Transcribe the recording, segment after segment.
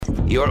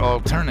your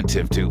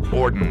alternative to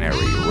ordinary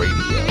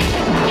radio.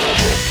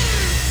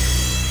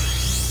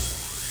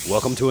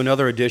 Welcome to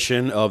another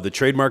edition of the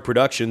Trademark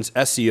Productions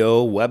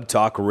SEO Web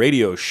Talk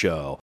Radio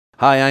Show.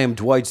 Hi, I am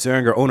Dwight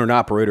Zeringer, owner and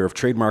operator of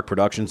Trademark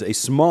Productions, a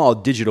small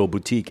digital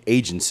boutique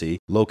agency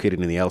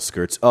located in the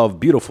outskirts of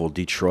beautiful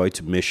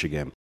Detroit,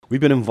 Michigan. We've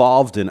been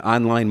involved in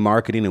online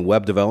marketing and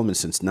web development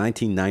since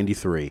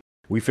 1993.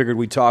 We figured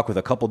we'd talk with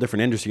a couple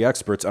different industry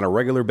experts on a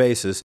regular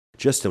basis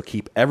just to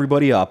keep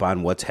everybody up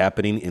on what's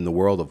happening in the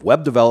world of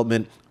web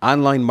development,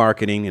 online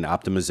marketing, and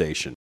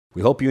optimization.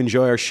 We hope you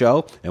enjoy our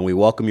show, and we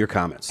welcome your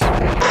comments. Yeah.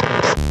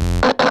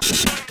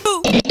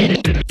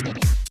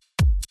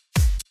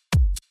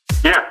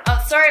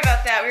 Oh, sorry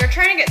about that. We were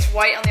trying to get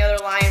Dwight on the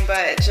other line,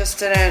 but it just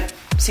didn't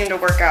seem to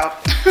work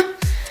out.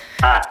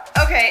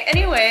 Okay,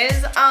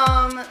 anyways,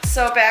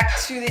 so back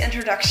to the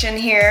introduction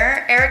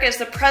here. Eric is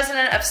the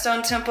president of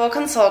Stone Temple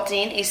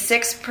Consulting, a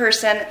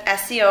 6-person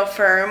SEO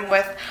firm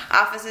with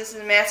offices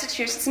in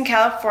Massachusetts and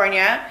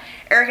California.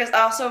 Eric is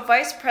also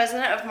vice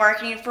president of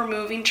marketing for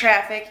Moving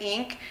Traffic,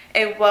 Inc.,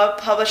 a web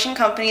publishing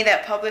company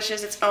that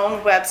publishes its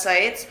own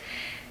websites.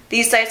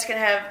 These sites can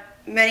have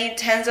many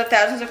tens of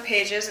thousands of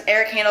pages, and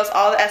Eric handles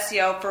all the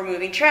SEO for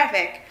Moving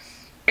Traffic.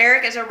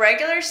 Eric is a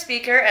regular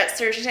speaker at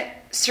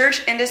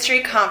search industry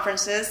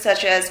conferences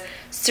such as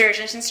Search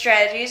Engine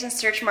Strategies and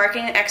Search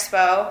Marketing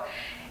Expo.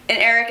 And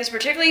Eric is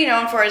particularly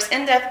known for his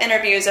in-depth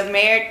interviews of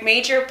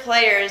major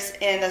players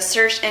in the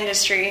search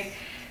industry,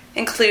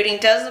 including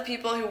dozens of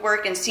people who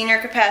work in senior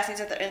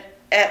capacities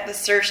at the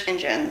search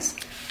engines.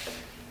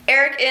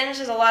 Eric Enge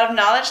has a lot of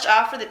knowledge to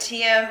offer the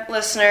TM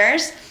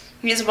listeners.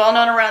 He is well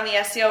known around the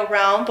SEO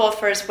realm, both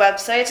for his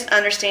websites and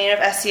understanding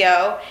of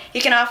SEO. He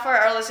can offer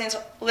our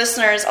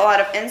listeners a lot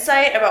of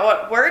insight about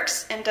what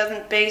works and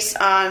doesn't based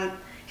on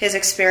his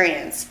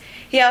experience.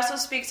 He also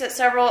speaks at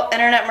several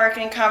internet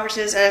marketing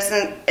conferences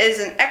and is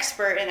an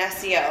expert in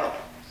SEO.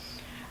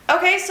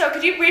 Okay, so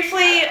could you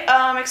briefly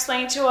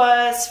explain to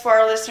us, for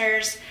our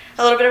listeners,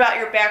 a little bit about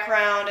your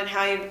background and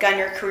how you began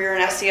your career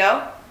in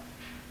SEO?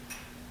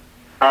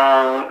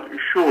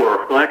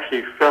 Sure. Well, I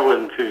actually fell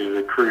into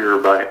the career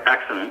by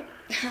accident.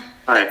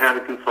 I had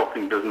a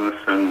consulting business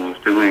and was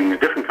doing a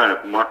different kind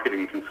of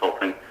marketing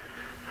consulting,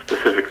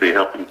 specifically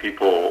helping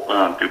people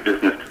do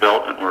business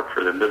development work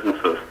for their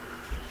businesses.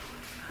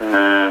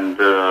 And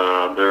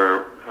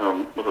there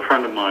was a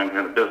friend of mine who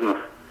had a business,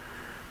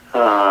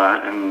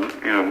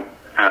 and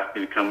asked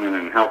me to come in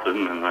and help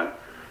him, and I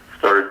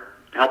started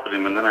helping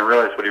him. And then I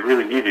realized what he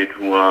really needed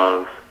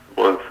was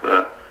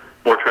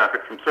more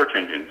traffic from search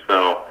engines.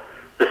 So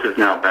this is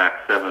now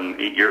back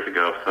 7-8 years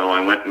ago, so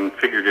I went and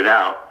figured it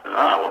out.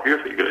 Well, here's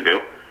what you're going to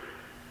do.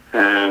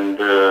 And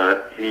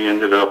he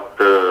ended up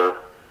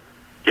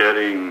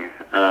getting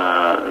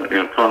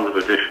tons of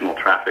additional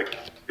traffic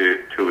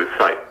to his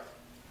site.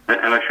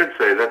 And I should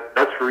say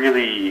that's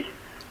really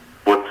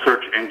what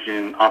search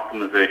engine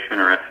optimization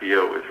or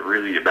SEO is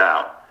really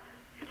about.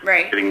 It's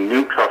right. Getting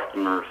new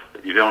customers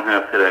that you don't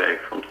have today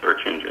from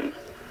search engines.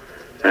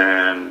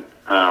 And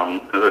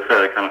as I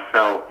said, I kind of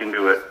fell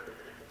into it.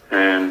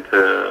 And,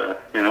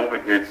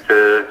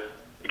 it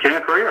became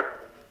a career.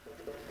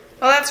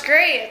 Well, that's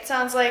great. It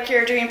sounds like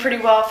you're doing pretty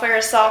well for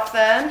yourself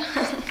then.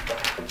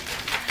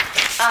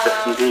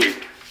 Yes, indeed.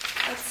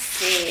 Let's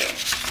see.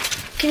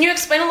 Can you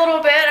explain a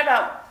little bit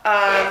about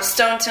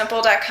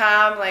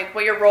stonetemple.com, like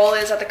what your role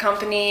is at the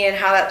company and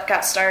how that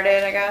got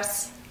started, I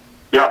guess?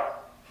 Yeah.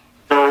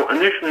 So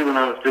initially when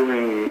I was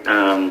doing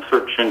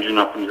search engine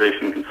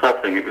optimization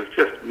consulting, it was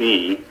just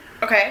me.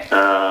 Okay.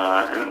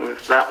 And it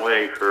was that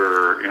way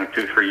for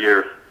 2-3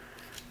 years.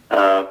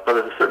 But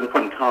at a certain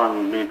point in time,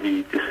 I made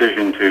the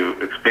decision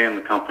to expand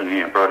the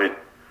company. I brought in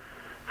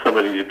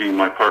somebody to be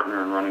my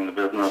partner in running the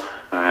business,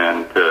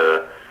 and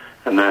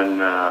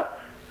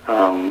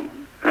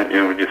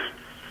then we just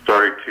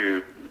started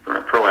to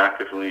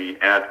proactively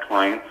add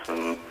clients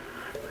and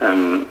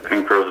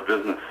grow the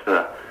business.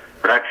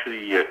 We're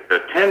actually at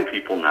 10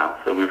 people now,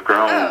 so we've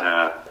grown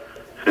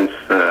since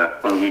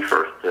when we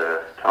first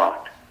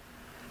talked.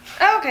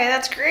 Okay,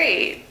 that's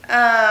great.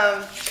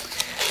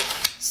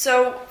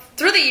 So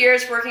through the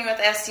years working with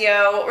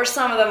SEO, what were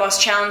some of the most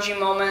challenging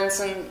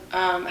moments, and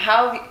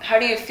how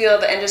do you feel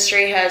the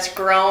industry has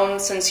grown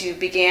since you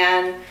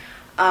began,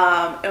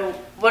 and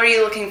what are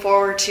you looking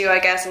forward to, I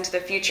guess, into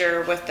the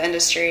future with the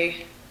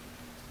industry?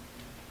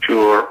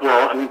 Sure.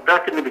 Well,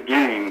 back in the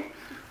beginning,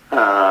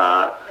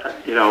 the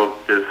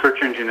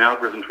search engine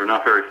algorithms were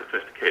not very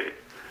sophisticated.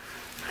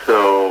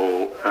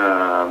 So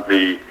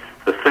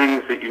the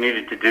things that you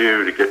needed to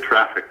do to get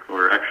traffic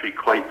were actually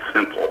quite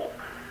simple.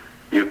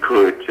 You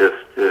could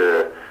just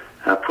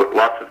put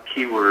lots of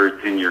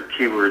keywords in your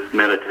keywords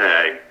meta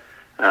tag,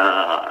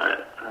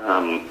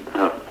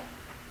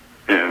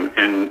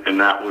 and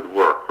that would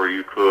work. Or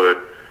you could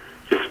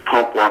just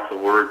pump lots of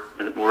words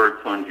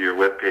onto your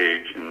web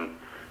page and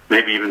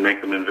maybe even make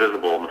them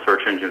invisible, and the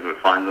search engines would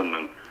find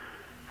them.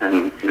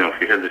 And if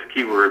you had this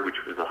keyword,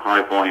 which was a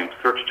high volume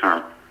search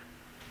term,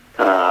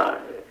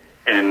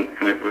 and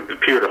it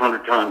appeared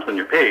 100 times on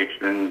your page,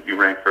 then you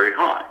rank very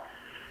high.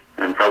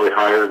 and probably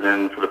higher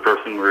than for the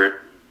person where it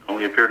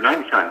only appeared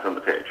 90 times on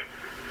the page.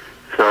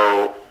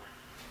 So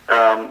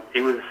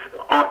it was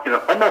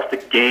almost a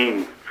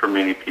game for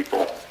many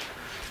people.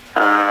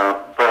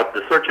 But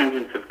the search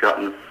engines have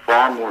gotten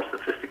far more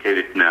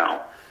sophisticated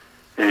now,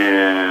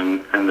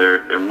 and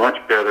they're much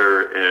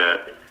better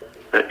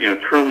at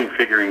truly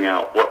figuring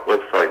out what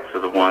websites are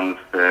the ones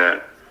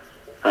that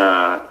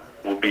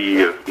will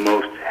be of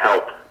most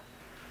help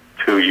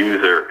to a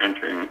user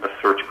entering a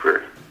search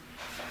query.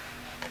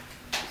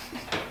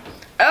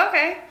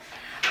 Okay.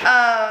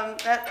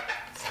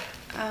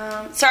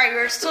 Sorry, we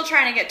were still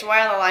trying to get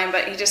Dwight on the line,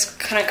 but he just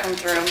couldn't come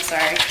through. I'm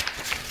sorry.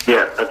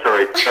 Yeah, that's all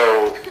right.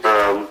 So,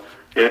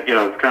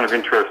 it's kind of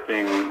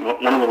interesting.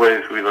 One of the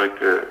ways we like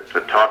to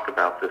talk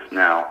about this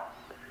now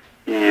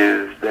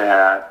is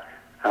that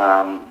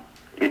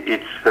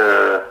it's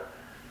a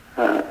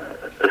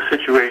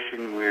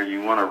situation where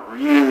you want to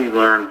really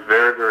learn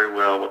very, very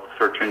well what the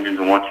search engines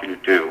want you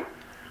to do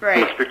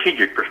from a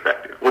strategic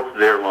perspective. What's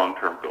their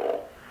long-term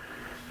goal?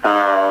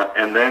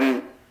 And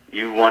then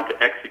you want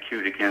to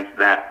execute against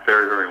that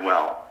very, very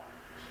well,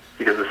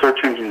 because the search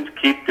engines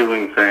keep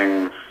doing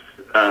things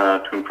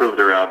to improve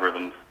their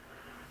algorithms.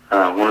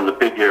 One of the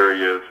big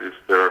areas is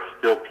there are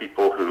still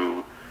people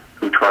who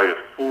try to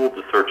fool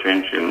the search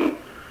engine.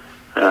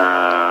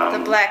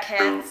 The black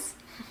hats.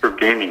 For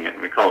gaming it.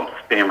 We call them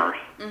spammers.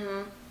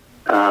 Mm-hmm.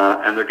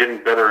 And they're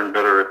getting better and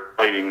better at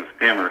fighting the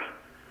spammers.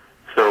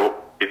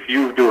 So if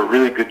you do a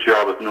really good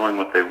job of knowing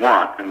what they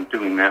want and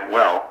doing that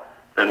well,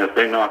 then if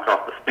they knock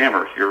off the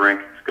spammers, your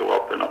rankings go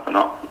up and up and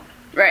up.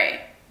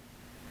 Right.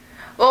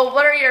 Well,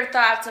 what are your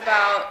thoughts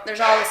about, there's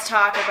all this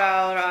talk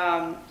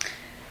about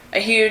a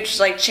huge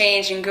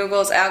change in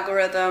Google's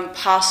algorithm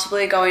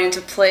possibly going into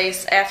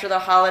place after the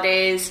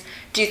holidays.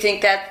 Do you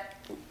think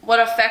what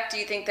effect do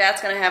you think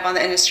that's going to have on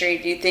the industry?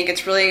 Do you think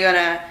it's really going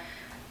to,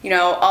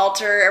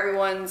 alter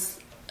everyone's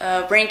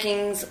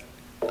rankings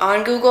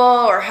on Google,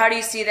 or how do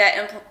you see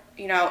that,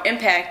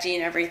 impacting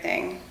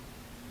everything?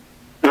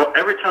 Well,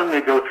 every time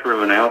they go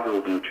through an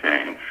algorithm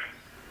change,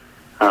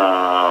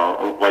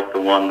 like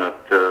the one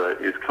that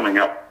is coming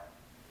up,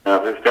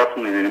 there's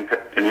definitely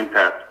an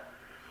impact.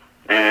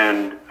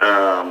 And,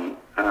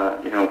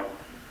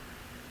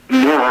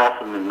 more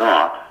often than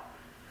not,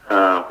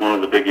 one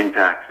of the big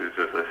impacts is,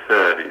 as I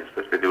said, is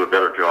that they do a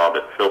better job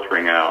at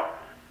filtering out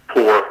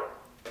poor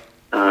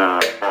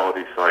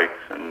quality sites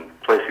and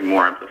placing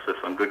more emphasis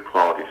on good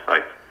quality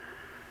sites.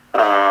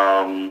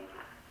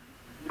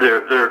 There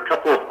are a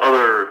couple of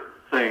other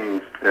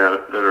things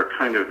that are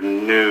kind of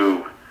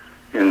new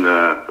in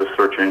the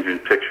search engine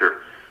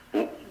picture.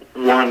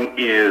 One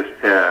is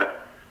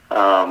that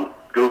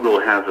Google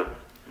has a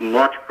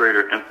much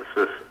greater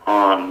emphasis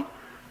on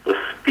the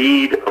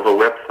speed of a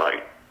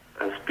website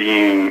as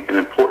being an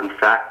important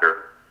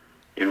factor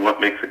in what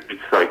makes a good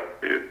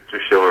site to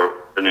show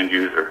an end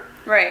user.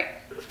 Right.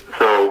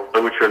 So, by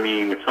which I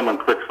mean, if someone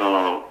clicks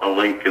on a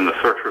link in the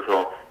search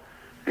results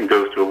and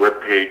goes to a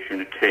web page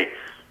and it takes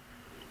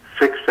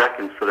 6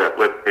 seconds for that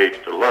web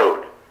page to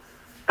load,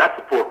 that's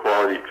a poor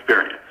quality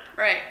experience.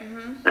 Right.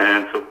 Mm-hmm.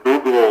 And so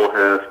Google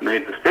has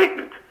made the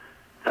statement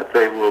that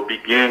they will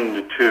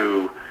begin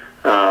to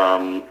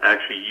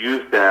actually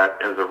use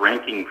that as a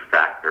ranking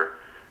factor.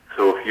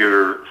 So if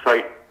your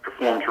site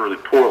performs really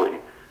poorly,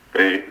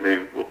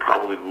 they will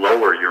probably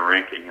lower your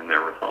ranking in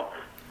their results.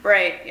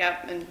 Right,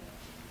 yep, and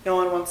no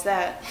one wants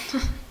that.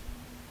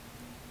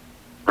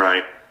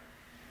 Right.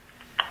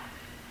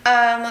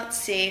 Let's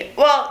see.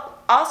 Well,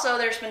 also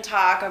there's been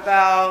talk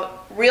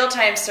about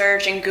real-time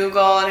search in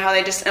Google and how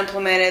they just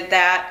implemented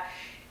that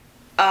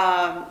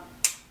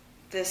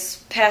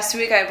this past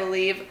week, I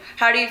believe.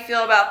 How do you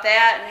feel about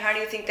that, and how do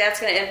you think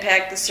that's going to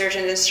impact the search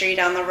industry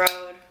down the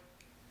road?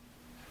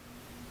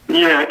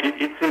 Yeah,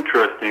 it's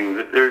interesting.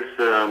 There's,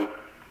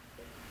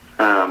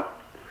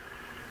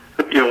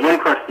 one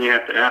question you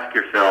have to ask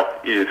yourself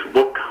is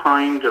what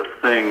kind of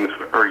things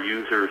are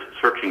users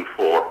searching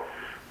for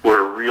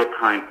where a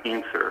real-time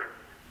answer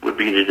would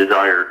be the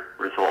desired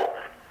result?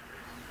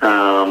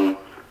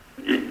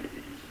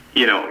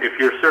 If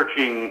you're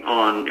searching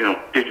on,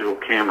 digital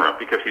camera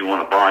because you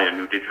want to buy a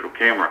new digital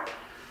camera,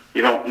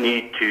 you don't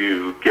need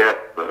to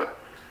get the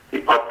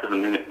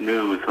up-to-the-minute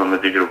news on the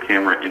digital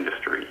camera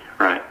industry,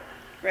 right?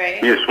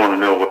 Right. You just want to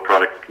know what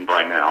products you can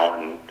buy now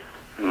and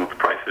what the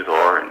prices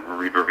are and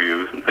read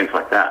reviews and things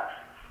like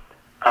that.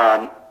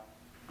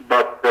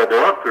 But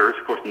there are queries,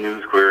 of course,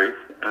 news queries,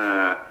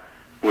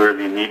 where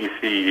the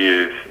immediacy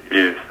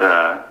is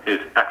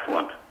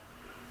excellent.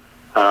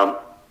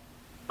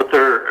 But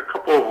there are a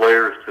couple of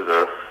layers to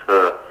this.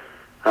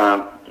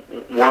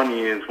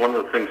 One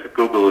of the things that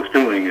Google is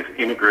doing is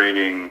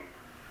integrating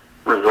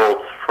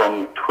results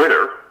from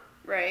Twitter.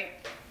 Right.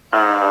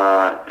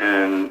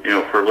 And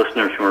for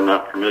listeners who are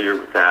not familiar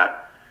with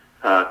that,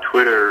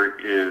 Twitter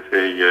is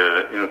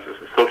it's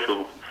a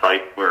social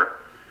site where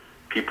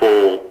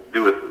people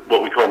do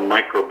what we call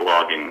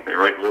microblogging. They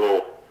write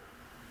little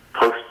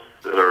posts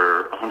that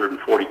are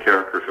 140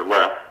 characters or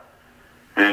less,